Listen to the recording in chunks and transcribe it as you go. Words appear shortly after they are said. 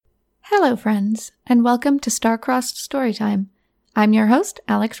Hello, friends, and welcome to Star-Crossed Storytime. I'm your host,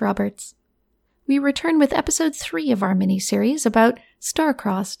 Alex Roberts. We return with episode 3 of our mini-series about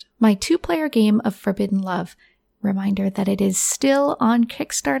Star-Crossed, my 2-player game of Forbidden Love. Reminder that it is still on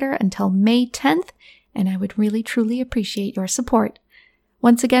Kickstarter until May 10th, and I would really truly appreciate your support.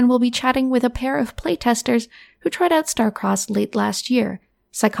 Once again, we'll be chatting with a pair of playtesters who tried out Star-Crossed late last year,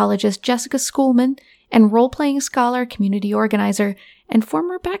 psychologist Jessica Schoolman and role-playing scholar, community organizer, and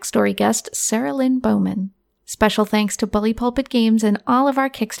former Backstory guest Sarah Lynn Bowman. Special thanks to Bully Pulpit Games and all of our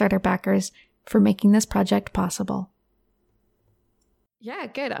Kickstarter backers for making this project possible. Yeah,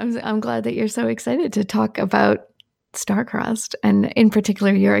 good. I'm glad that you're so excited to talk about Star-Crossed and in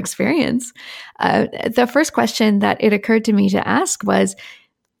particular your experience. The first question that it occurred to me to ask was,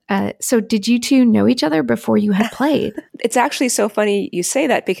 so did you two know each other before you had played? It's actually so funny you say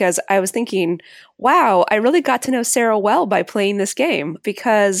that because I was thinking, wow, I really got to know Sarah well by playing this game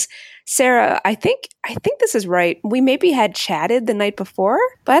because Sarah, I think this is right. We maybe had chatted the night before,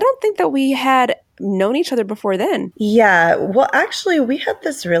 but I don't think that we had known each other before then. Yeah, well, actually, we had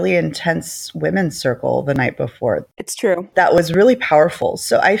this really intense women's circle the night before. It's true. That was really powerful.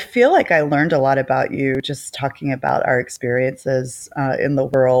 So I feel like I learned a lot about you just talking about our experiences in the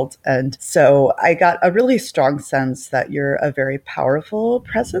world. And so I got a really strong sense that you're a very powerful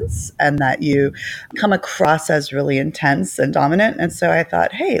presence and that you come across as really intense and dominant. And so I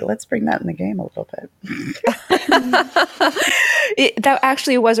thought, hey, let's bring that in the game a little bit. That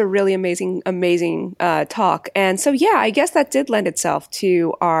actually was a really amazing talk. And so, yeah, I guess that did lend itself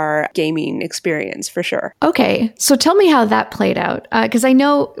to our gaming experience for sure. Okay, so tell me how that played out. Because I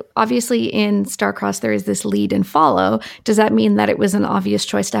know, obviously, in Star-Crossed, there is this lead and follow. Does that mean that it was an obvious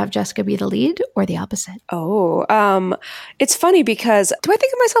choice to have Jessica be the lead or the opposite? Oh, it's funny because do I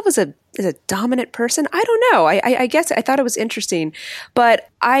think of myself as a dominant person? I don't know. I guess I thought it was interesting, but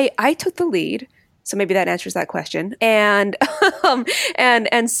I took the lead. So maybe that answers that question. And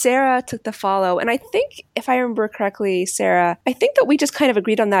and Sarah took the follow. And I think, if I remember correctly, Sarah, I think that we just kind of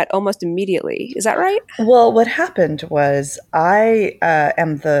agreed on that almost immediately. Is that right? Well, what happened was I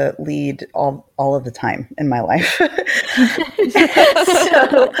am the lead all of the time in my life. So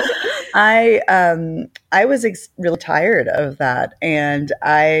I was really tired of that. And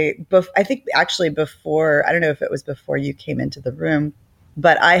I think actually before, I don't know if it was before you came into the room,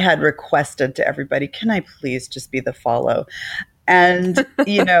 but I had requested to everybody, can I please just be the follow? And,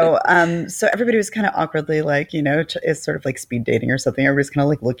 so everybody was kind of awkwardly like, it's sort of like speed dating or something. Everybody's kind of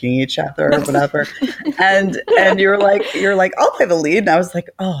like looking at each other or whatever. and you're like, I'll play the lead. And I was like,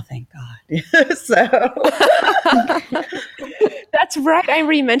 oh, thank God. So that's right. I'm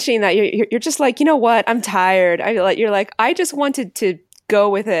re-mentioning that. You're just like, you know what? I'm tired. You're like, I just wanted to go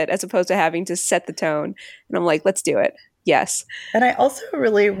with it as opposed to having to set the tone. And I'm like, let's do it. Yes. And I also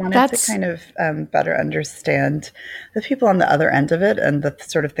really wanted to kind of better understand the people on the other end of it and the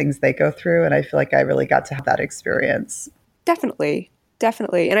sort of things they go through. And I feel like I really got to have that experience. Definitely.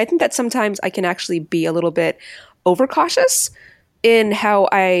 And I think that sometimes I can actually be a little bit overcautious in how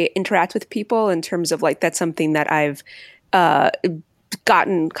I interact with people in terms of like, that's something that I've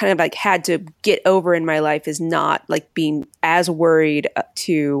gotten kind of like had to get over in my life is not like being as worried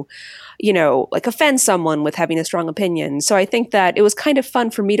to, like offend someone with having a strong opinion. So I think that it was kind of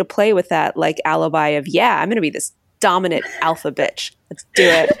fun for me to play with that like alibi of, yeah, I'm going to be this dominant alpha bitch. Let's do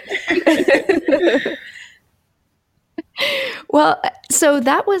it. Well, so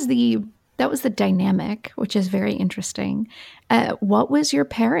that was the dynamic, which is very interesting. What was your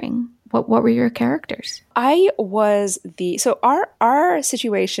pairing? What were your characters? So our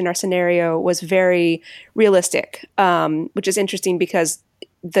situation, our scenario was very realistic, which is interesting because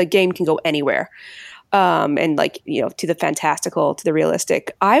the game can go anywhere. And like, to the fantastical, to the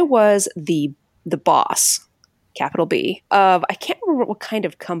realistic. I was the boss, capital B, of, I can't remember what kind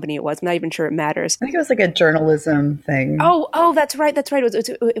of company it was. I'm not even sure it matters. I think it was like a journalism thing. Oh, that's right.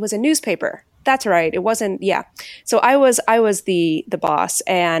 It was a newspaper. That's right. It wasn't, yeah. So I was the boss,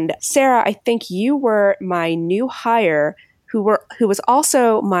 and Sarah, I think you were my new hire who was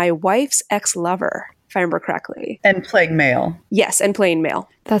also my wife's ex-lover, if I remember correctly. And playing male. Yes, and playing male.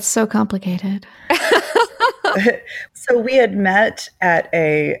 That's so complicated. So we had met at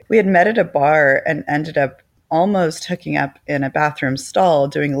a bar and ended up almost hooking up in a bathroom stall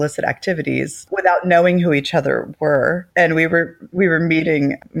doing illicit activities without knowing who each other were. And we were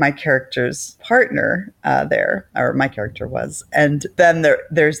meeting my character's partner there, or my character was. And then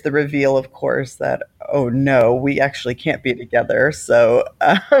there's the reveal, of course, that, oh no, we actually can't be together. So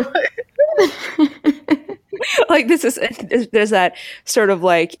like there's that sort of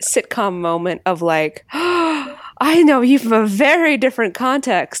like sitcom moment of like, I know you have a very different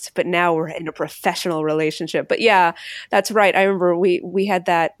context, but now we're in a professional relationship. But yeah, that's right. I remember we had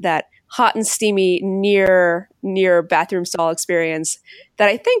that hot and steamy near bathroom stall experience that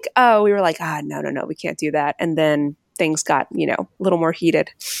I think we were like, no, we can't do that. And then things got, a little more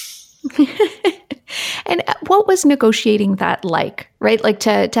heated. And what was negotiating that like, right? Like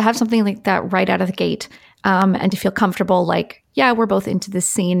to have something like that right out of the gate, and to feel comfortable, like, yeah, we're both into this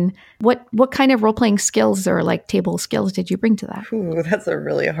scene. What kind of role-playing skills or like table skills did you bring to that? Ooh, that's a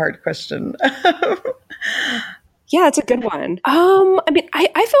really hard question. Yeah, it's a good one.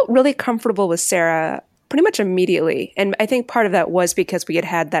 I felt really comfortable with Sarah pretty much immediately. And I think part of that was because we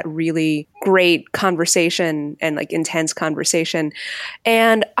had that really great conversation and like intense conversation.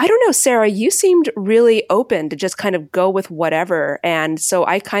 And I don't know, Sarah, you seemed really open to just kind of go with whatever. And so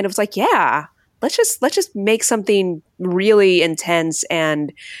I kind of was like, yeah, let's just make something really intense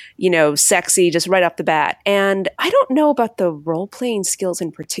and, sexy just right off the bat. And I don't know about the role-playing skills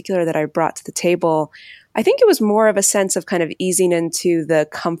in particular that I brought to the table. I think it was more of a sense of kind of easing into the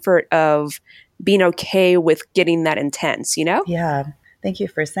comfort of being okay with getting that intense, Yeah. Thank you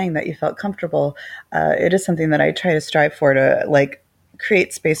for saying that you felt comfortable. It is something that I try to strive for, to like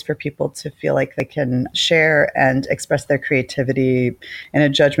create space for people to feel like they can share and express their creativity in a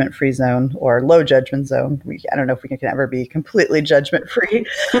judgment-free zone or low judgment zone. I don't know if we can ever be completely judgment-free,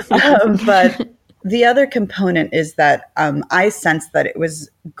 but the other component is that I sensed that it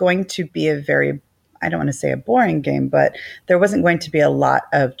was going to be a very, I don't want to say a boring game, but there wasn't going to be a lot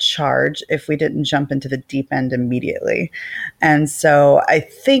of charge if we didn't jump into the deep end immediately. And so I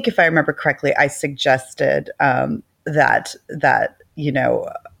think, if I remember correctly, I suggested that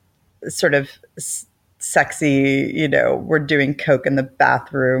sort of sexy, we're doing coke in the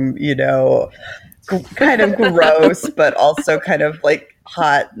bathroom, kind of gross, but also kind of like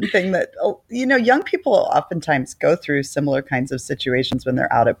hot thing that, young people oftentimes go through similar kinds of situations when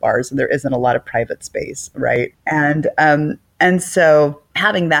they're out at bars and there isn't a lot of private space, right? And so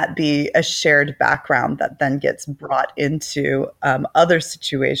having that be a shared background that then gets brought into other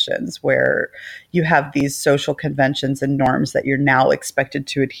situations where you have these social conventions and norms that you're now expected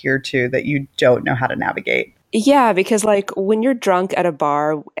to adhere to that you don't know how to navigate. Yeah, because like when you're drunk at a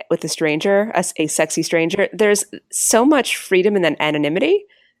bar with a stranger, a sexy stranger, there's so much freedom and then anonymity.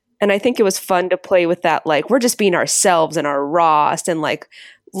 And I think it was fun to play with that. Like, we're just being ourselves in our rawest and like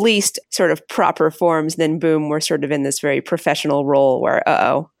least sort of proper forms. Then boom, we're sort of in this very professional role where,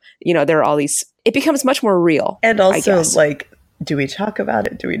 there are all these, it becomes much more real. And also like, do we talk about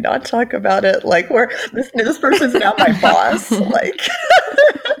it? Do we not talk about it? Like, this person's now my boss. Like,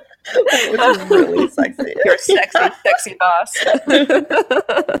 which is really sexy. You're a sexy boss.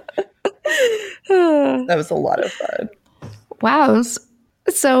 That was a lot of fun. Wow.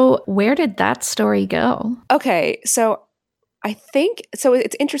 So where did that story go? Okay, so I think,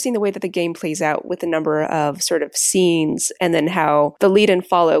 it's interesting the way that the game plays out with the number of sort of scenes and then how the lead and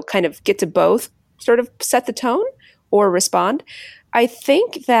follow kind of get to both sort of set the tone or respond. I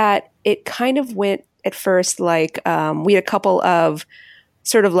think that it kind of went at first like we had a couple of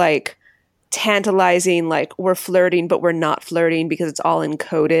sort of like tantalizing, like we're flirting, but we're not flirting because it's all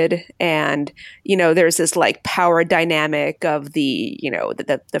encoded. And, there's this like power dynamic of the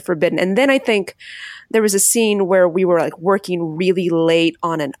forbidden. And then I think there was a scene where we were like working really late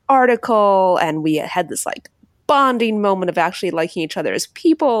on an article and we had this like bonding moment of actually liking each other as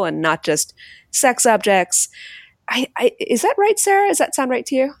people and not just sex objects. Is that right, Sarah? Does that sound right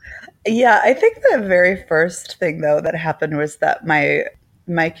to you? Yeah, I think the very first thing though that happened was that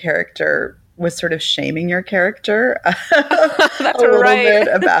my character was sort of shaming your character That's a little right. bit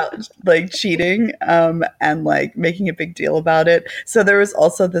about like cheating and like making a big deal about it. So there was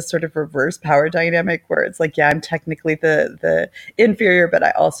also this sort of reverse power dynamic where it's like, yeah, I'm technically the inferior, but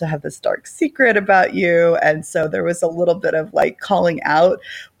I also have this dark secret about you. And so there was a little bit of like calling out,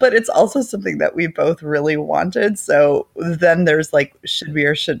 but it's also something that we both really wanted. So then there's like, should we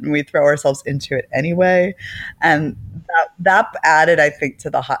or shouldn't we throw ourselves into it anyway? And that added, I think,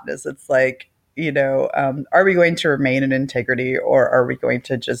 to the hotness. It's like, are we going to remain in integrity or are we going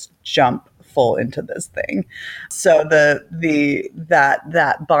to just jump full into this thing? So that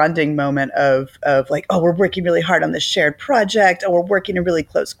bonding moment of like, oh, we're working really hard on this shared project. Oh, we're working in really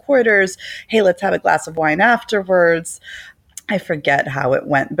close quarters. Hey, let's have a glass of wine afterwards. I forget how it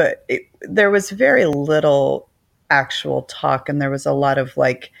went, but there was very little actual talk and there was a lot of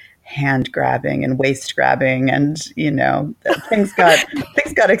like hand grabbing and waist grabbing and things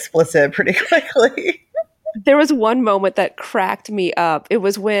got explicit pretty quickly. There was one moment that cracked me up. It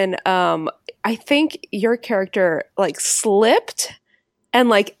was when I think your character like slipped and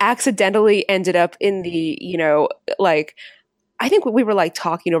like accidentally ended up in the, like, I think we were like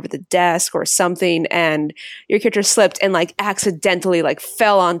talking over the desk or something, and your character slipped and like accidentally like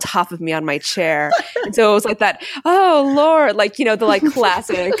fell on top of me on my chair. And so it was like that, oh Lord, like, the like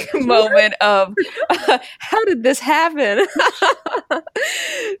classic moment of how did this happen?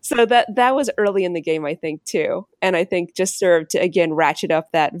 So that was early in the game, I think, too. And I think just served to, again, ratchet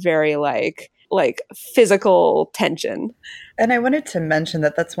up that very like physical tension. And I wanted to mention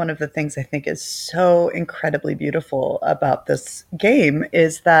that that's one of the things I think is so incredibly beautiful about this game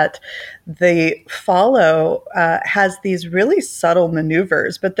is that the follow has these really subtle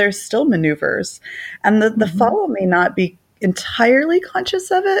maneuvers, but they're still maneuvers. And the follow may not be entirely conscious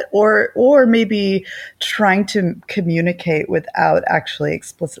of it or maybe trying to communicate without actually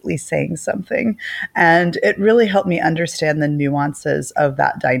explicitly saying something. And it really helped me understand the nuances of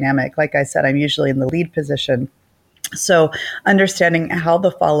that dynamic. Like I said, I'm usually in the lead position. So understanding how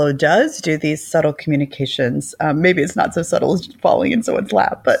the follow does do these subtle communications, maybe it's not so subtle as falling in someone's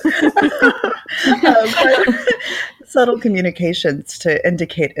lap, but, but subtle communications to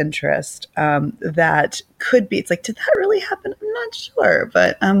indicate interest that could be, it's like, did that really happen? I'm not sure,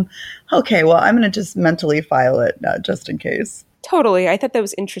 but okay, well, I'm going to just mentally file it just in case. Totally. I thought that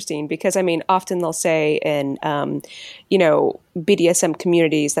was interesting because, I mean, often they'll say in, BDSM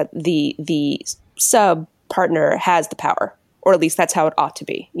communities that the sub partner has the power, or at least that's how it ought to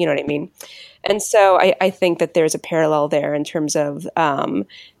be. You know what I mean? And so I think that there's a parallel there in terms of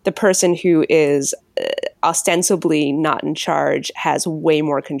the person who is ostensibly not in charge has way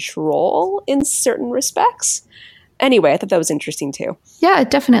more control in certain respects. Anyway, I thought that was interesting too. Yeah,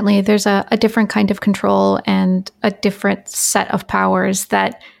 definitely. There's a different kind of control and a different set of powers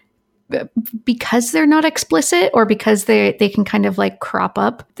that, because they're not explicit or because they can kind of like crop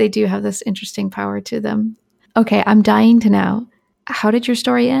up, they do have this interesting power to them. Okay, I'm dying to know. How did your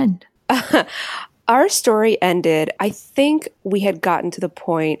story end? Our story ended, I think we had gotten to the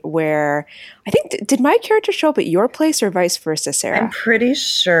point where, I think, did my character show up at your place or vice versa, Sarah? I'm pretty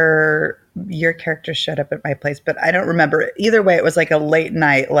sure your character showed up at my place, but I don't remember. Either way, it was like a late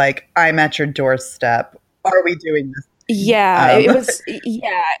night, like, I'm at your doorstep. Are we doing this? Yeah, it was.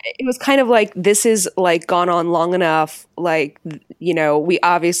 Yeah, it was kind of like, this is like gone on long enough. Like, we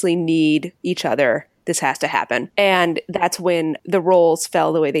obviously need each other. This has to happen. And that's when the roles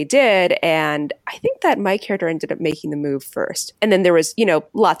fell the way they did. And I think that my character ended up making the move first. And then there was,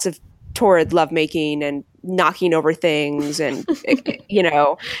 lots of torrid lovemaking and knocking over things and, I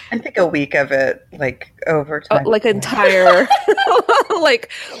think a week of it, like over time. Like entire,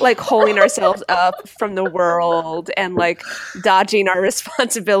 like holding ourselves up from the world and like dodging our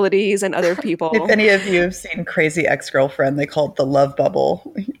responsibilities and other people. If any of you have seen Crazy Ex-Girlfriend, they call it the love bubble,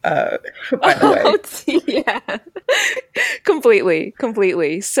 by the way. Yeah,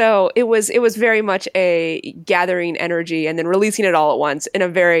 completely. So it was very much a gathering energy and then releasing it all at once in a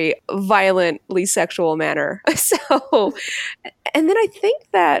very violently sexual manner. So, and then I think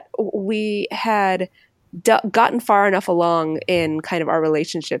that we had gotten far enough along in kind of our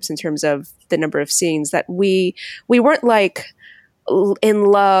relationships in terms of the number of scenes that we weren't like in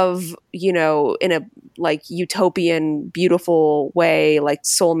love, in a like utopian, beautiful way, like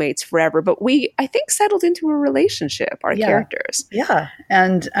soulmates forever. But we, I think, settled into a relationship, our characters. Yeah.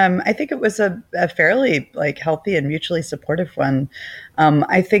 And I think it was a fairly like healthy and mutually supportive one.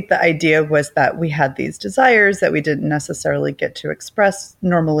 I think the idea was that we had these desires that we didn't necessarily get to express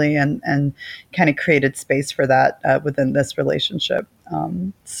normally and kind of created space for that within this relationship.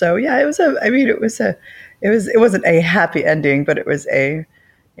 So yeah, it wasn't a happy ending, but it was a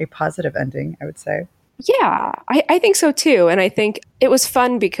positive ending, I would say. Yeah, I think so too. And I think it was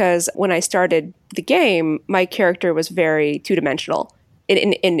fun because when I started the game, my character was very two-dimensional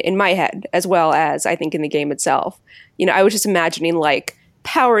in my head, as well as I think in the game itself. I was just imagining like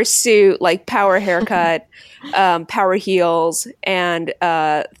power suit, like power haircut, power heels. And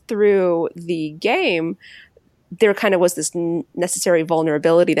through the game, there kind of was this necessary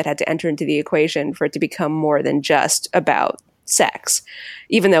vulnerability that had to enter into the equation for it to become more than just about sex,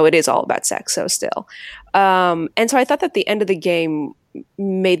 even though it is all about sex, so still. And so I thought that the end of the game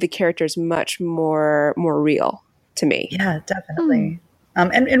made the characters much more real to me. Yeah, definitely.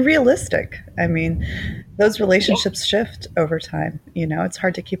 And realistic. I mean, those relationships shift over time. It's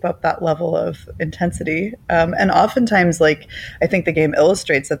hard to keep up that level of intensity. And oftentimes, like, I think the game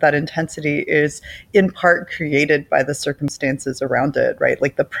illustrates that intensity is in part created by the circumstances around it, right?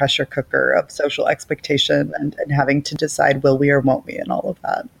 Like the pressure cooker of social expectation and having to decide will we or won't we and all of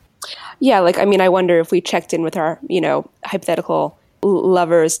that. Yeah, like, I mean, I wonder if we checked in with our, hypothetical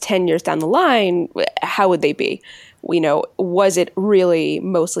lovers 10 years down the line, how would they be? Was it really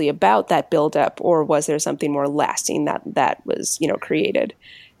mostly about that buildup, or was there something more lasting that was, created?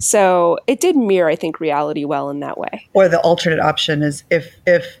 So it did mirror, I think, reality well in that way. Or the alternate option is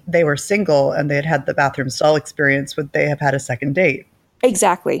if they were single and they had had the bathroom stall experience, would they have had a second date?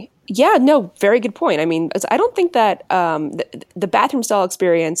 Exactly. Yeah, no, very good point. I mean, I don't think that the bathroom stall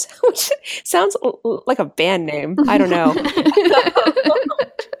experience, which sounds like a band name. I don't know.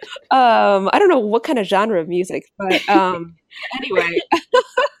 I don't know what kind of genre of music, but anyway.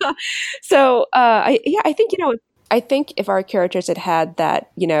 So I think, I think if our characters had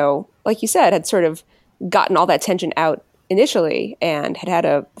that, like you said, had sort of gotten all that tension out initially and had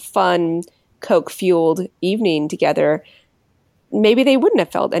a fun Coke-fueled evening together, maybe they wouldn't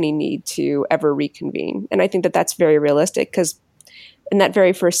have felt any need to ever reconvene. And I think that that's very realistic, because in that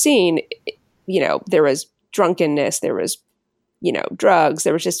very first scene, there was drunkenness, there was, drugs,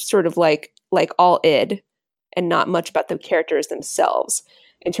 there was just sort of like all id and not much about the characters themselves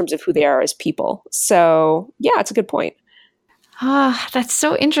in terms of who they are as people. So yeah, it's a good point. That's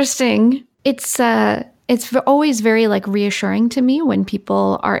so interesting. It's always very reassuring to me when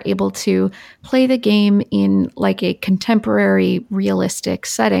people are able to play the game in a contemporary, realistic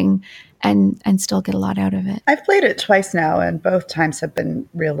setting and still get a lot out of it. I've played it twice now, and both times have been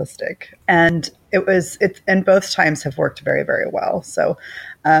realistic, and and both times have worked very, very well. So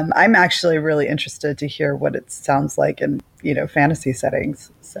I'm actually really interested to hear what it sounds like in fantasy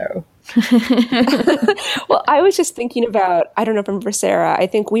settings. So. Well, I was just thinking about, I don't know if I remember Sarah, I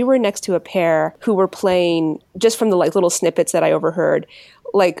think we were next to a pair who were playing, just from the little snippets that I overheard,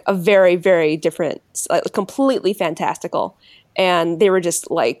 a very, very different, completely fantastical. And they were just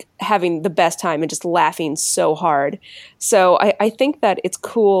having the best time and just laughing so hard. So I think that it's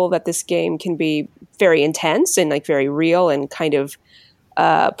cool that this game can be very intense and very real and kind of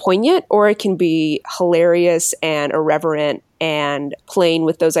poignant, or it can be hilarious and irreverent and playing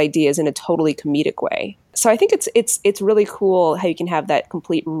with those ideas in a totally comedic way. So I think it's really cool how you can have that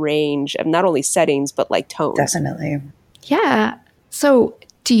complete range of not only settings but tones. Definitely. Yeah. So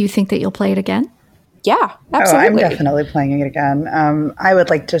do you think that you'll play it again? Yeah, absolutely. Oh, I'm definitely playing it again. I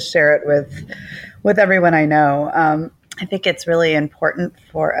would like to share it with everyone I know. I think it's really important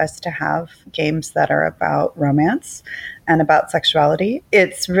for us to have games that are about romance and about sexuality.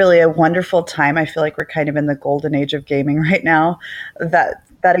 It's really a wonderful time. I feel like we're kind of in the golden age of gaming right now, that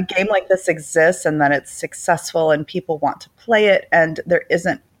a game like this exists and that it's successful and people want to play it, and there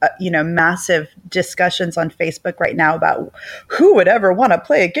isn't massive discussions on Facebook right now about who would ever want to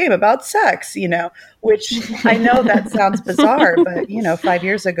play a game about sex, which I know that sounds bizarre, but 5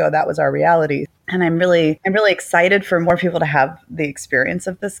 years ago, that was our reality. And I'm really excited for more people to have the experience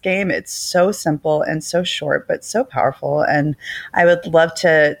of this game. It's so simple and so short, but so powerful. And I would love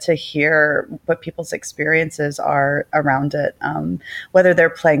to hear what people's experiences are around it, whether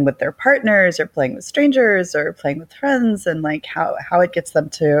they're playing with their partners or playing with strangers or playing with friends, and how it gets them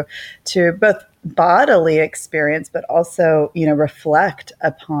to both bodily experience, but also, reflect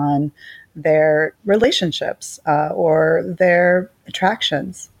upon their relationships or their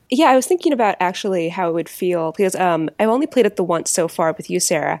attractions. Yeah, I was thinking about actually how it would feel, because I've only played it the once so far with you,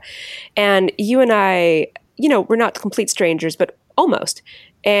 Sarah. And you and I, we're not complete strangers, but almost.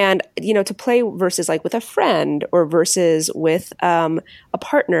 And, to play versus with a friend or versus with a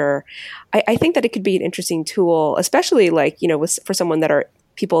partner, I think that it could be an interesting tool, especially for someone that are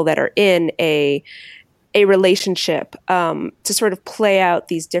people that are in a relationship, to sort of play out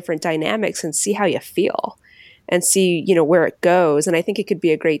these different dynamics and see how you feel. And see, where it goes. And I think it could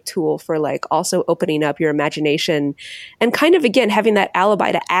be a great tool for also opening up your imagination and kind of, again, having that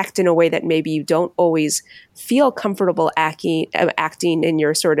alibi to act in a way that maybe you don't always feel comfortable acting in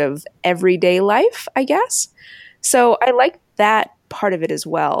your sort of everyday life, I guess. So I like that part of it as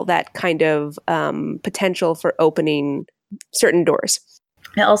well, that kind of potential for opening certain doors.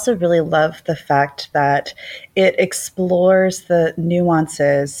 I also really love the fact that it explores the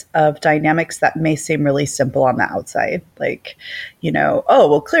nuances of dynamics that may seem really simple on the outside.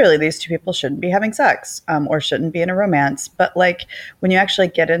 Clearly these two people shouldn't be having sex or shouldn't be in a romance. But when you actually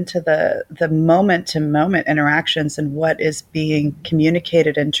get into the moment-to-moment interactions and what is being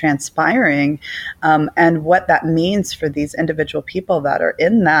communicated and transpiring, and what that means for these individual people that are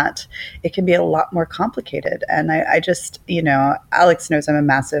in that, it can be a lot more complicated. And I just, Alex knows I'm a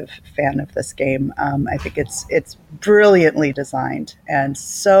massive fan of this game. I think it's brilliantly designed and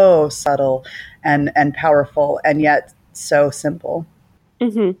so subtle and powerful, and yet so simple.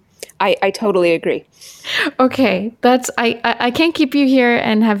 Mm-hmm. I totally agree. Okay, I can't keep you here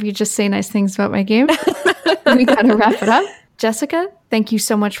and have you just say nice things about my game. We gotta wrap it up. Jessica, thank you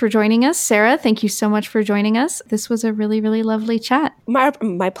so much for joining us. Sarah, thank you so much for joining us. This was a really, really lovely chat. My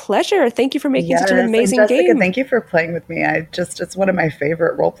pleasure. Thank you for making such an Yes, amazing and Jessica, game. thank you for playing with me. It's one of my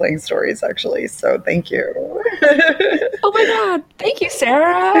favorite role-playing stories, actually. So thank you. Oh my God. Thank you,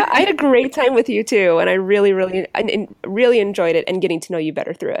 Sarah. I had a great time with you too. And I really, really enjoyed it and getting to know you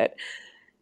better through it.